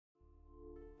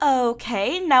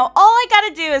Okay, now all I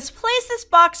gotta do is place this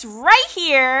box right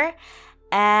here,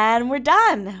 and we're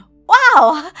done.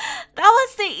 Wow, that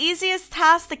was the easiest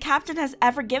task the captain has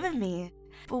ever given me.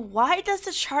 But why does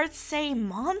the chart say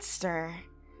monster?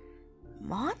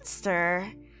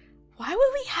 Monster? Why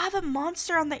would we have a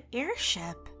monster on the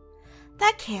airship?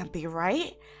 That can't be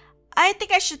right. I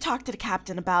think I should talk to the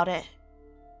captain about it.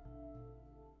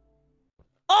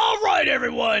 Alright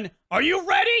everyone, are you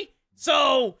ready?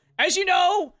 So, as you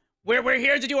know, we're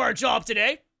here to do our job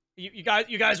today. You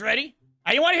guys ready?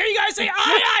 I want to hear you guys say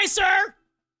aye, sir!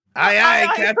 Aye,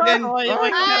 Captain.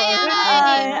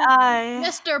 Aye.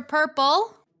 Mr.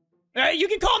 Purple. You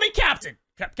can call me Captain.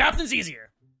 Captain's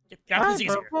easier. Captain's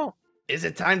easier. Purple. Is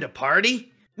it time to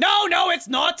party? No, it's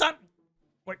not time.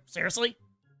 Wait, seriously?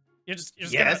 You're just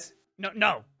yes.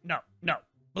 No.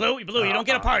 Blue, you don't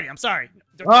get a party. I'm sorry.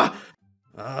 Okay.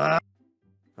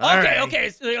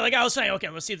 Like I was saying, okay,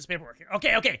 let's see this paperwork here.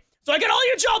 Okay. So I got all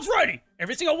your jobs ready.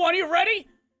 Every single one of you ready?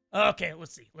 Okay,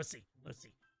 let's see.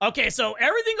 Okay, so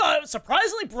everything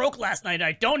surprisingly broke last night.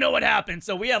 I don't know what happened,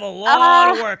 so we have a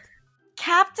lot of work.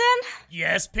 Captain?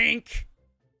 Yes, Pink?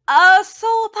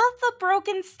 So about the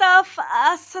broken stuff,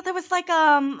 so there was like,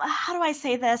 how do I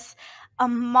say this? A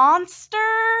monster?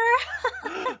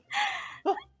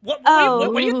 What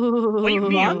do you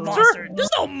mean a monster? There's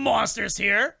no monsters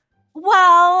here. Well,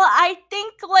 I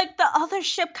think like the other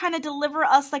ship kind of delivered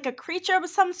us like a creature of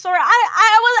some sort.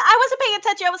 I wasn't paying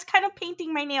attention. I was kind of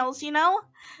painting my nails, you know?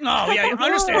 Oh, yeah,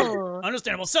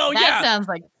 understandable. So, That sounds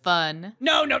like fun.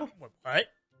 No. What?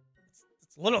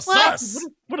 It's a little sus.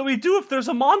 What do we do if there's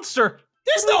a monster?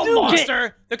 There's no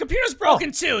monster. The computer's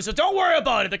broken too, so don't worry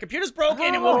about it. The computer's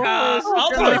broken, and we'll have.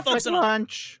 I'll probably focus on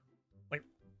lunch. Wait,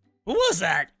 who was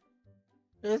that?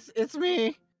 It's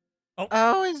me. Oh.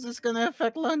 How is this gonna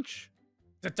affect lunch?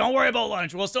 Don't worry about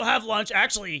lunch. We'll still have lunch.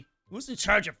 Actually, who's in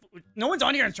charge of food? No one's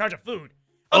on here in charge of food.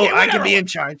 Okay, I can be in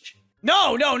charge.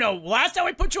 No. Last time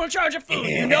we put you in charge of food,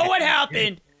 you know what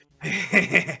happened.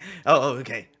 Okay. All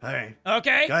right.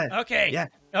 Okay? Go ahead. Okay. Yeah.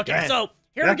 Okay, so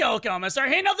here we go. I'm gonna start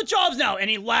handing out the jobs now.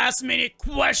 Any last minute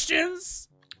questions?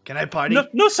 Can I party?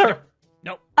 No, sir.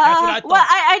 No, that's what I thought. Well,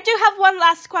 I do have one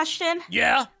last question.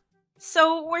 Yeah?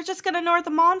 So we're just gonna ignore the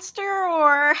monster,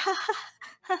 or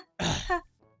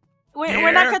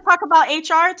we're not gonna talk about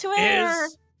HR to it, or?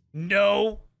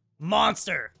 No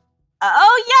monster.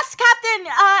 Oh yes, Captain.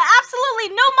 Absolutely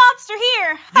no monster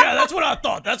here. Yeah, that's what I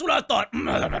thought.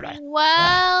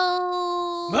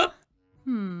 Well. What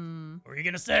were you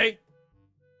gonna say?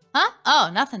 Huh? Oh,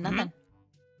 nothing.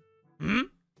 Hmm?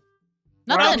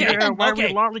 Nothing. Why are we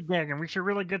Okay. lollygagging? We should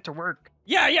really get to work.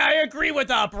 Yeah, I agree with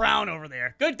Brown over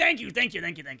there. Good, thank you.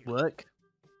 Look.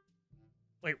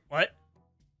 Wait, what?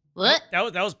 What? That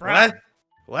was Brown.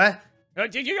 What?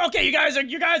 Okay, you guys are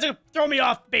throwing me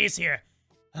off base here.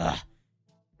 It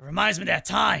reminds me of that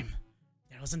time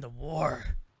that I was in the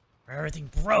war where everything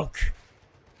broke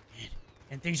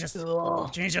and things just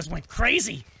went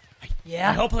crazy.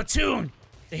 My whole platoon,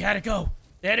 they had to go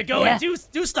and do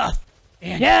stuff.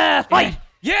 And, fight.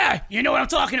 You know what I'm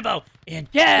talking about. And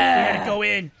they had to go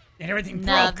in and everything broke.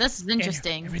 Nah, this is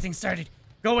interesting. Everything started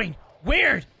going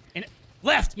weird and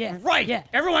left, right. Yeah.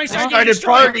 Everyone Started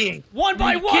destroyed partying. one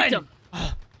by Kicked one. them.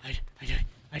 I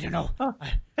don't know.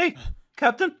 Hey,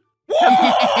 Captain. War!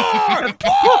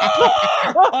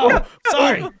 Oh,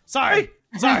 sorry.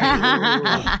 It's okay.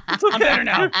 I'm better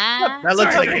now. That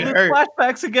looks like it hurt.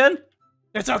 Flashbacks again.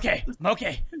 It's okay. I'm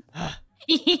okay.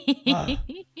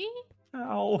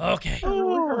 Ow. Okay.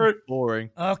 Oh, it hurt. Boring.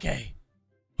 Okay.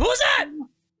 Who's that?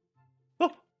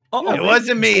 Uh-oh. It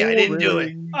wasn't me. I didn't do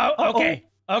it. Oh,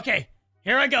 okay.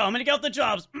 Here I go. I'm gonna get out the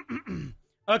jobs.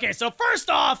 Okay, so first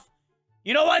off,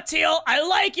 you know what, Teal? I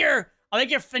like your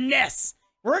finesse.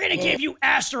 We're gonna give you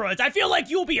asteroids. I feel like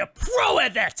you'll be a pro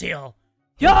at that, Teal.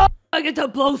 Yo, I get to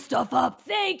blow stuff up.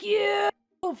 Thank you.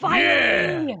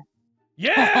 Finally.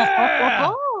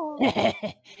 Yeah.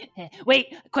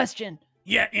 Wait, question.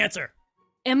 Yeah, answer.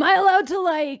 Am I allowed to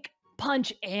like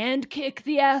punch and kick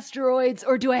the asteroids,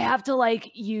 or do I have to like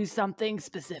use something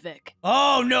specific?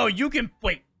 Oh no, you can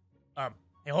wait.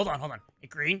 Hey, hold on. Hey,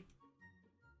 Green.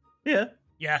 Yeah.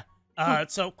 Yeah.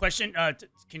 So question.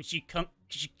 Can she kick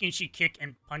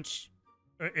and punch?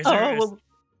 Or is Yeah,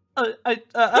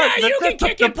 you can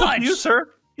kick and punch. You, sir.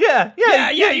 Yeah,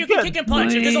 you can kick and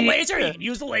punch. If there's a laser, you can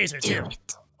use the laser too.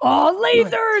 Oh,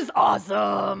 lasers!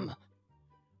 Awesome.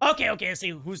 Okay. Let's see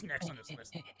who's next on this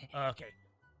list. Okay.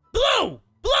 Blue,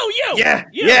 you.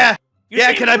 Yeah.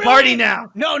 Can I party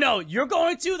now? No. You're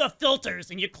going to the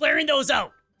filters and you're clearing those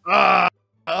out.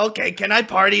 Okay. Can I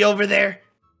party over there?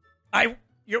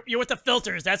 you're with the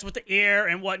filters. That's with the air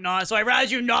and whatnot. So I'd rather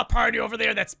you not party over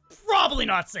there. That's probably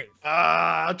not safe.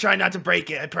 I'll try not to break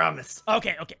it. I promise.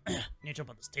 Okay. Need to jump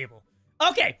on this table.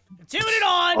 Okay, continuing it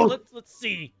on. Oh. Let's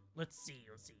see.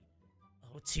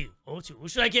 O2. Who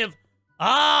should I give?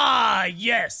 Ah,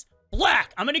 yes.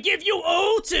 Black. I'm gonna give you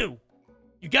O2.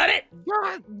 You got it?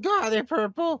 Got it,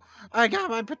 Purple. I got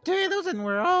my potatoes and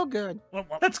we're all good. What?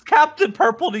 That's Captain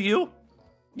Purple to you.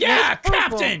 Yeah, Yes, Purple.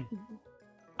 Captain.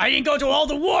 I didn't go to all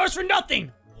the wars for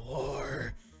nothing.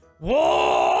 War.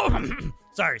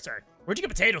 sorry. Where'd you get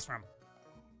potatoes from?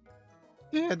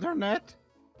 The internet.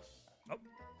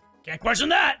 Can't question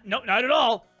that. Nope, not at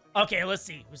all. Okay, let's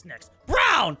see. Who's next?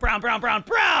 Brown.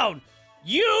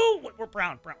 You. We're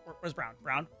brown. Where's brown?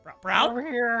 Brown. Over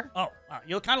here. Oh,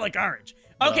 you look kind of like orange.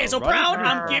 Okay, so right Brown, there.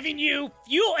 I'm giving you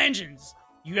fuel engines.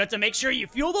 You have to make sure you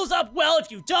fuel those up well. If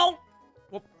you don't,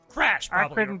 we'll crash I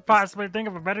probably. couldn't possibly think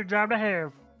of a better job to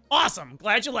have. Awesome.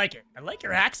 Glad you like it. I like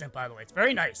your accent, by the way. It's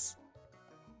very nice.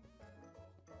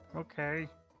 Okay.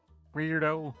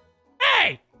 Weirdo.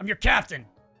 Hey, I'm your captain.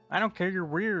 I don't care, you're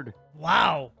weird.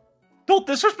 Wow. Don't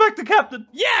disrespect the captain.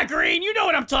 Yeah, Green, you know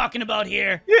what I'm talking about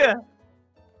here. Yeah.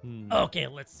 Okay,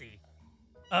 let's see.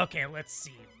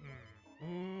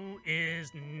 Who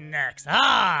is next?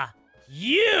 Ah,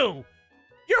 you.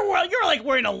 You're like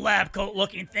wearing a lab coat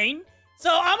looking thing. So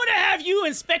I'm gonna have you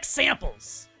inspect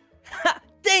samples.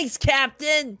 Thanks,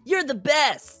 Captain. You're the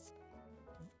best.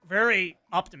 Very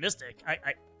optimistic. I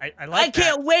like I that.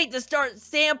 can't wait to start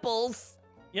samples.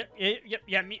 Yeah,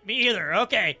 me either.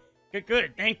 Okay,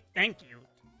 good. Thank you.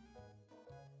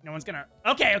 No one's gonna.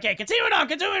 Okay.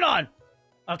 Continuing on.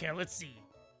 Okay, let's see.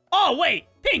 Oh wait,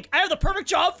 Pink, I have the perfect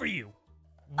job for you.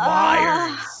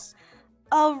 Wires.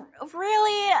 Oh,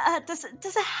 really? Does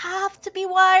it have to be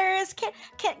wires? Can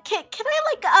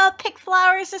I like pick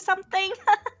flowers or something?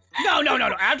 No.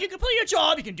 After you complete your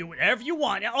job, you can do whatever you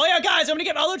want. Oh yeah, guys, I'm gonna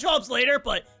get other jobs later,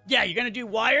 but yeah, you're gonna do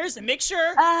wires and make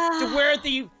sure to wear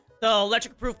the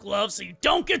electric-proof gloves so you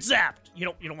don't get zapped. You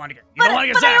don't want to get But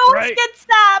zapped, I always right? get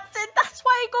zapped, and that's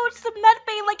why I go to the med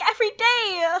bay like every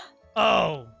day.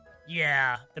 Oh,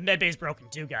 yeah, the med bay's broken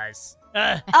too, guys.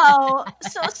 Oh,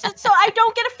 so I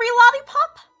don't get a free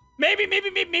lollipop?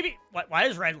 Maybe. Why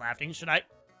is Red laughing? Should I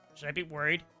be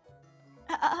worried?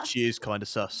 She is kind of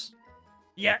sus.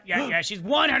 Yeah. She's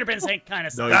 100% kind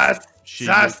of Sus. She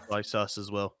Sus. looks like sus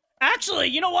as well. Actually,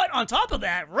 you know what? On top of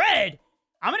that, Red,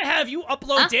 I'm gonna have you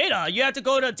upload data. You have to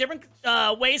go to different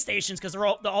way stations because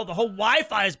the whole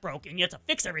Wi-Fi is broken. You have to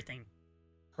fix everything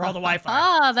for all the Wi-Fi.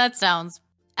 Oh, that sounds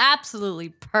absolutely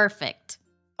perfect.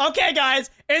 Okay, guys,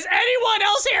 is anyone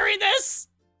else hearing this?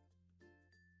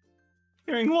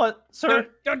 Hearing what, sir?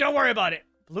 Don't worry about it.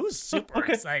 Blue's super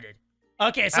Okay. excited.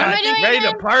 Okay, so What am I doing ready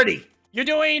again? to party. you're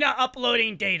doing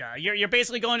uploading data. You're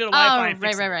basically going to the Wi-Fi and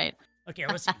fixing it. Right. Okay,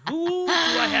 let's see. Who do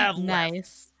I have left?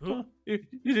 Nice. Who? You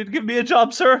didn't give me a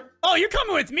job, sir. Oh, you're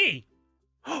coming with me.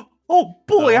 Oh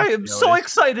boy, Oh, I am yeah, so it is.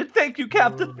 excited. Thank you,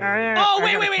 Captain. Oh,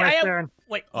 wait. I have.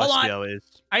 Wait, I hold see on. how it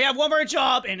is. I have one more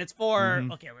job, and it's for.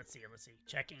 Mhm. Okay, let's see.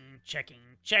 Checking.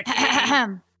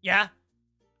 Yeah.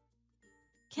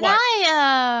 Can What?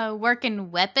 I work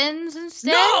in weapons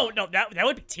instead? No, that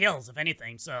would be Teal's, if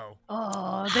anything. So.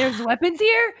 Oh, there's weapons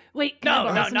here? Wait, can I No,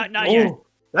 borrow some? not yet. Oh,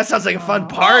 that sounds like a fun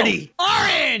party.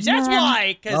 Orange. That's Yeah.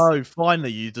 why. Cause Oh,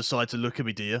 finally you decide to look at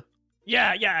me, do you?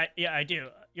 yeah, I do.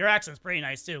 Your accent's pretty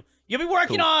nice too. You'll be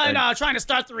working Cool, on thanks. trying to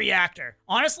start the reactor.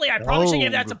 Honestly, I probably should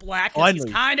give that to Black because he's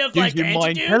Finally. kind of like the Using my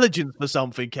engine dude. intelligence for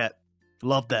something, Cat.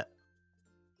 Love that.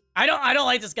 I don't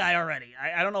like this guy already.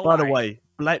 I don't know why. By the way,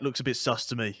 Black looks a bit sus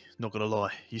to me. Not gonna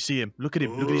lie. You see him? Look at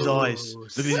him. Look at his eyes. Look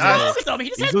at his sus. eyes. Look at him. He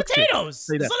just He has looks it. potatoes.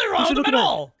 See There's that? nothing wrong Also, with him look at at that.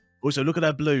 all. Also, look at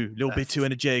that blue. A little bit too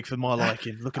energetic for my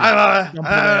liking. Look at him. I'm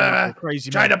Jumping around like a crazy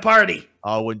trying man. to party.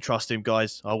 I wouldn't trust him,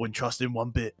 guys. I wouldn't trust him one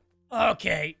bit.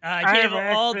 Okay, I give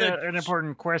have all actually the. an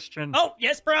important question. Oh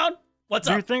yes, Brown. What's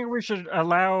Do you up? think we should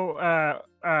allow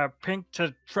Pink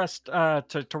to trust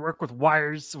to work with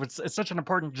wires? It's such an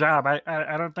important job. I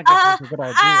don't think that's a good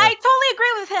idea. I totally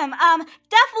agree with him.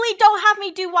 Definitely don't have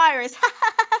me do wires.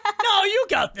 No, you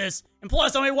got this. And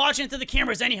plus, I'm only watching through the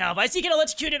cameras anyhow. If I see you get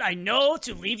electrocuted, I know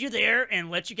to leave you there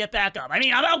and let you get back up. I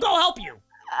mean, I'll go help you.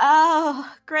 Oh,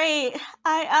 great.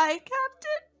 I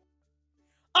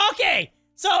Captain. Okay,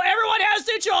 so everyone has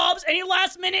their jobs. Any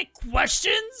last minute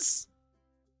questions?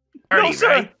 Party, sir.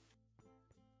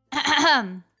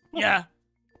 right? Yeah.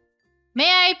 May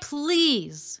I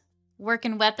please work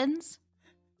in weapons?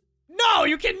 No,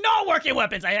 you cannot work in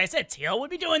weapons. I said Teal would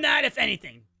be doing that if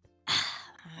anything.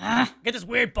 Get this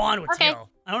weird bond with Okay. Teal.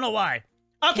 I don't know why.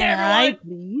 Okay, Can I everyone.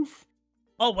 please?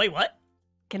 Oh, wait, what?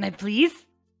 Can I please?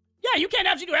 Yeah, you can't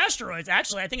actually do asteroids.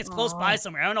 Actually, I think it's close by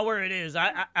somewhere. I don't know where it is.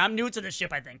 I'm new to the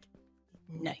ship, I think.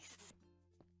 Nice.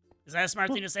 Is that a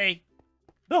smart thing to say?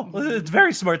 No, it's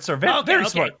very smart, sir. Very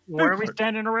smart. What are we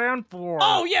standing around for?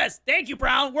 Oh, yes. Thank you,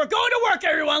 Brown. We're going to work,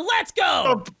 everyone. Let's go.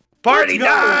 Oh, party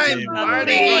Let's go, time!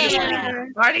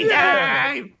 team. Party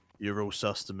time! You're all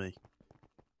sus to me.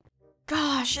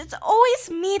 Gosh, it's always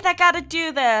me that gotta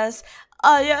do this.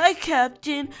 Aye, aye,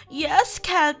 Captain. Yes,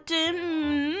 Captain.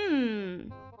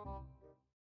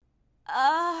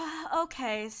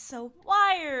 Okay, so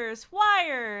wires. Why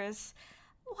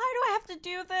do I have to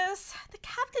do this? The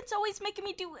captain's always making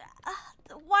me do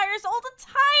the wires all the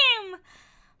time.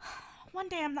 One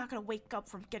day I'm not gonna wake up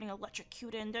from getting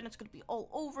electrocuted, and then it's gonna be all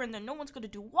over, and then no one's gonna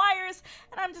do wires,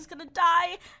 and I'm just gonna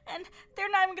die, and they're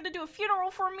not even gonna do a funeral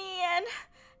for me,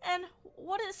 and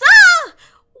what is—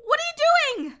 What are you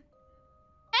doing?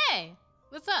 Hey,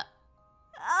 what's up?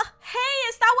 Hey,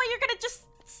 is that what you're gonna just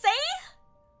say?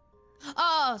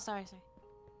 Oh, sorry.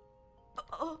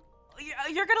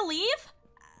 You're gonna leave?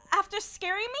 After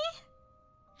scaring me?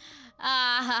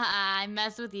 I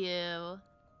mess with you.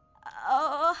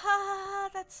 Oh,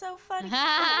 that's so funny.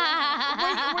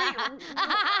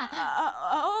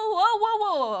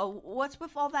 Whoa. What's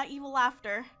with all that evil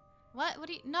laughter? What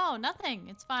do you— No, nothing.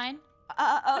 It's fine.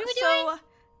 What are we doing?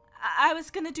 I was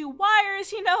gonna do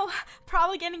wires, you know,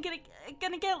 probably gonna get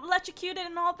electrocuted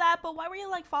and all that, but why were you,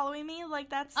 like, following me? Like,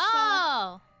 that's,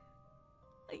 no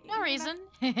reason.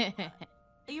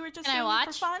 You were just Can I doing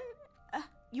it for watch? fun?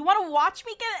 You want to watch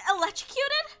me get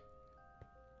electrocuted?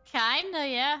 Kinda,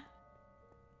 yeah.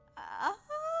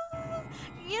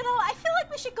 You know, I feel like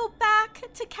we should go back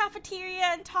to cafeteria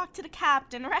and talk to the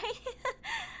captain, right?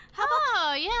 How about—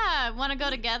 Oh, yeah. Want to go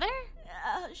together?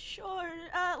 Sure.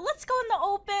 Let's go in the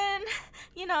open,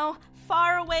 you know,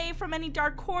 far away from any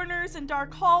dark corners and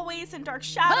dark hallways and dark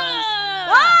shadows.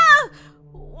 Ah!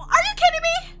 Are you kidding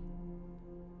me?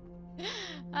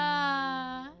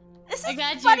 Is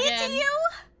this funny to you?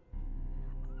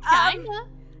 Kinda.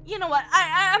 You know what?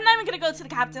 I'm not even gonna go to the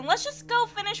captain. Let's just go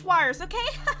finish wires, okay?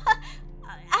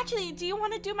 Actually, do you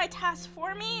want to do my task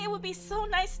for me? It would be so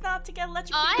nice not to get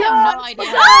electrocuted. I have no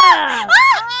idea.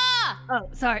 Oh,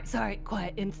 sorry.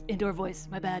 Quiet. Indoor voice.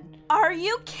 My bad. Are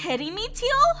you kidding me,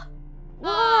 Teal?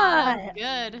 What?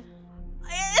 Good.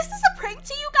 Is this a prank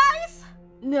to you guys?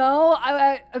 No,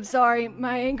 I'm sorry.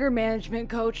 My anger management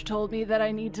coach told me that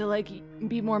I need to, like,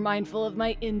 be more mindful of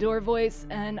my indoor voice,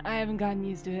 and I haven't gotten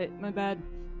used to it. My bad.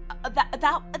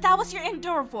 That was your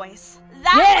indoor voice.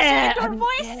 That was your indoor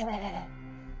voice?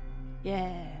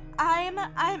 Yeah.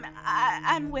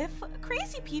 I'm with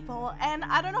crazy people, and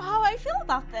I don't know how I feel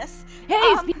about this.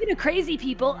 Hey, speaking of crazy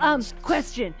people,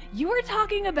 question. You were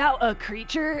talking about a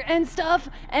creature and stuff,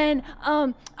 and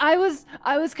I was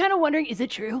kind of wondering, is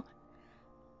it true?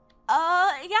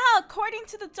 Yeah, according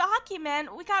to the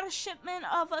document, we got a shipment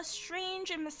of a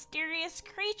strange and mysterious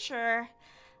creature.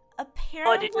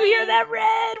 Apparently— Oh, did you hear that,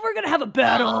 Red? We're gonna have a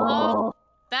battle.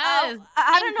 That is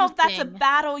I don't know if that's a interesting.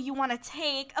 battle you want to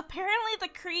take. Apparently the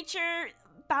creature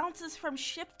bounces from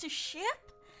ship to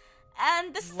ship.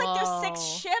 And this is like their 6th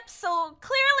Whoa. ship, so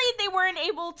clearly they weren't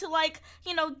able to, like,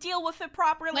 you know, deal with it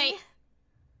properly. Wait.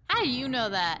 How do you know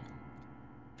that?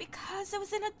 Because it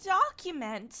was in a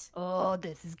document. Oh,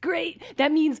 this is great.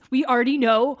 That means we already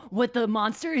know what the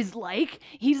monster is like.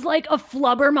 He's like a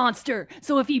flubber monster.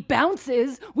 So if he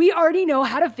bounces, we already know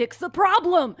how to fix the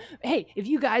problem. Hey, if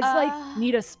you guys like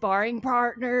need a sparring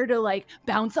partner to like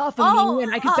bounce off of me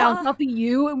and I could bounce off of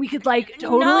you and we could like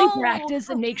totally practice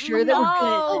and make sure that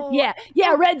we're good.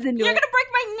 Yeah, Red's into You're it. gonna break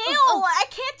my nail. I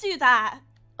can't do that.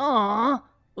 Aw.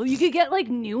 Well, you could get like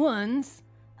new ones.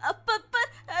 But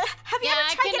have you Yeah, ever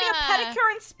I tried can, getting a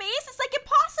pedicure in space? It's like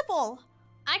impossible.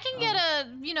 I can get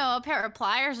a pair of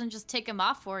pliers and just take them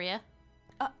off for you.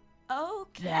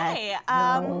 Okay.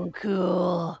 So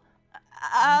cool.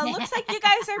 Looks like you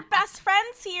guys are best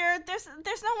friends here. There's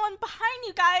no one behind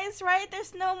you guys, right?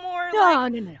 There's no more No.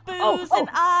 booze and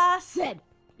us.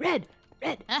 Red.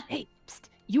 Huh? Hey, psst.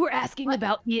 You were asking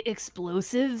about the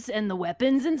explosives and the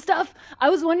weapons and stuff. I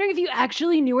was wondering if you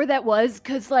actually knew where that was,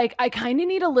 because, like, I kind of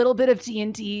need a little bit of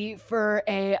TNT for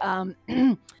a,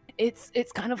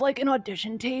 it's kind of like an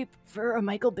audition tape for a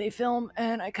Michael Bay film,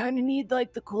 and I kind of need,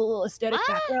 like, the cool aesthetic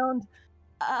background.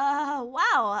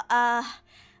 Wow.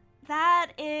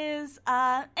 That is,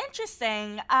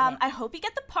 interesting. I hope you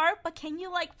get the part, but can you,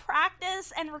 like,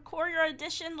 practice and record your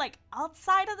audition, like,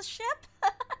 outside of the ship?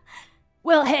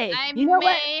 Well, hey, I you know what?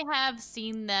 may have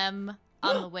seen them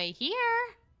on the way here.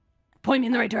 Point me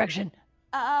in the right direction.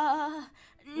 No.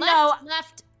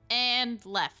 Left, and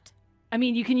left. I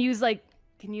mean, you can use, like,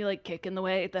 can you like kick in the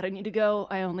way that I need to go?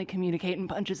 I only communicate in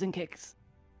punches and kicks.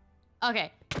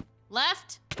 Okay.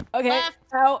 Left. Okay. Left.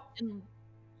 Out. And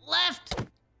left.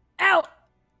 Out.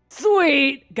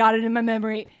 Sweet. Got it in my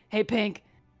memory. Hey, Pink.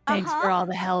 Thanks for Uh-huh. all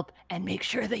the help, and make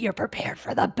sure that you're prepared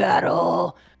for the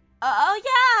battle. Oh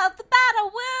yeah, the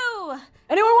battle, woo!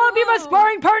 Anyone want to be my Woo.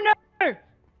 sparring partner?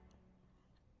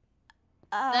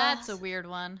 That's a weird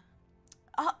one.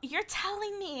 Oh, you're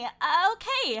telling me.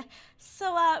 Okay.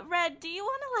 So, Red, do you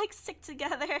want to, like, stick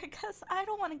together? Because I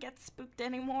don't want to get spooked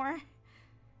anymore.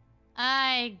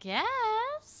 I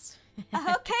guess.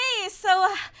 Okay,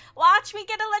 so, watch me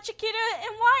get electrocuted in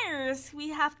wires. We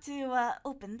have to,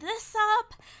 open this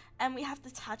up, and we have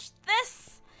to touch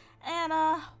this, and,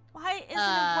 why isn't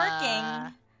it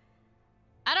working?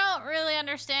 I don't really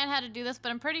understand how to do this, but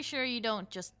I'm pretty sure you don't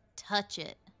just touch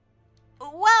it.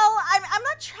 Well, I'm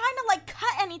not trying to, like,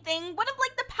 cut anything. What if,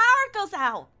 like, the power goes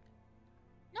out?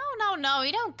 No,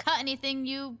 you don't cut anything.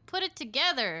 You put it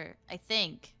together, I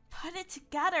think. Put it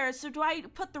together. So do I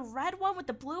put the red one with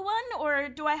the blue one, or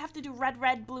do I have to do red,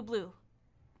 red, blue, blue?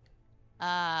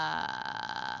 Why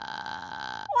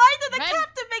did the red-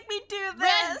 captain make me do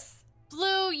red- this?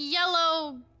 Blue,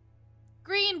 yellow,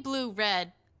 green, blue,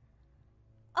 red.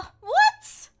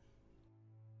 What?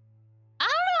 I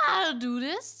don't know how to do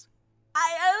this.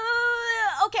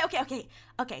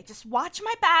 Okay, just watch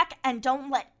my back and don't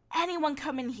let anyone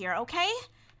come in here, okay?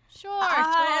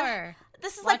 Sure.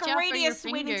 This is Watch like a out for your radius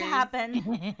waiting to fingers. happen. I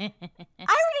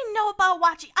already know about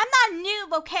watching. I'm not a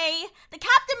noob, okay? The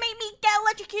captain made me get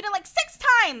electrocuted like 6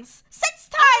 times. 6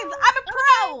 times! I'm a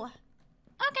pro!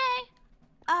 Okay.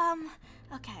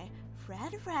 Okay.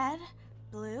 Red, red,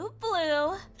 blue, blue. Oh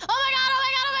my god!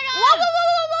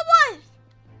 What?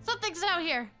 Something's out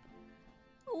here.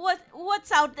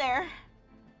 What's out there?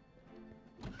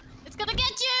 It's gonna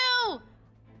get you!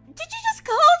 Did you just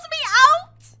close me out?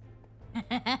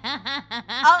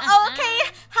 Oh, okay.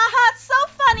 Haha, it's so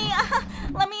funny.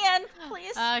 Let me in,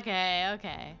 please.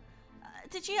 Okay.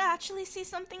 Did you actually see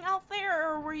something out there,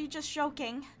 or were you just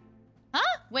joking?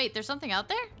 Huh? Wait, there's something out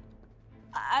there?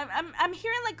 I'm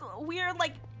hearing like weird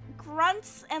like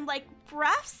grunts and like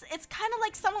breaths. It's kind of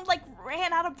like someone like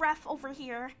ran out of breath over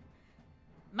here.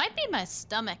 Might be my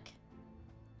stomach.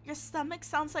 Your stomach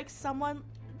sounds like someone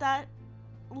that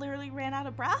literally ran out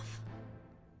of breath.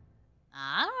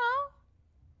 I don't know.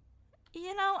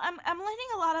 You know, I'm learning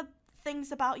a lot of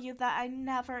things about you that I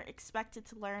never expected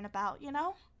to learn about, you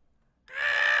know?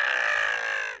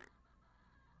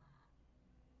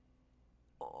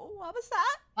 Oh, what was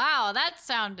that? Wow, that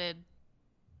sounded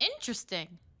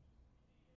interesting.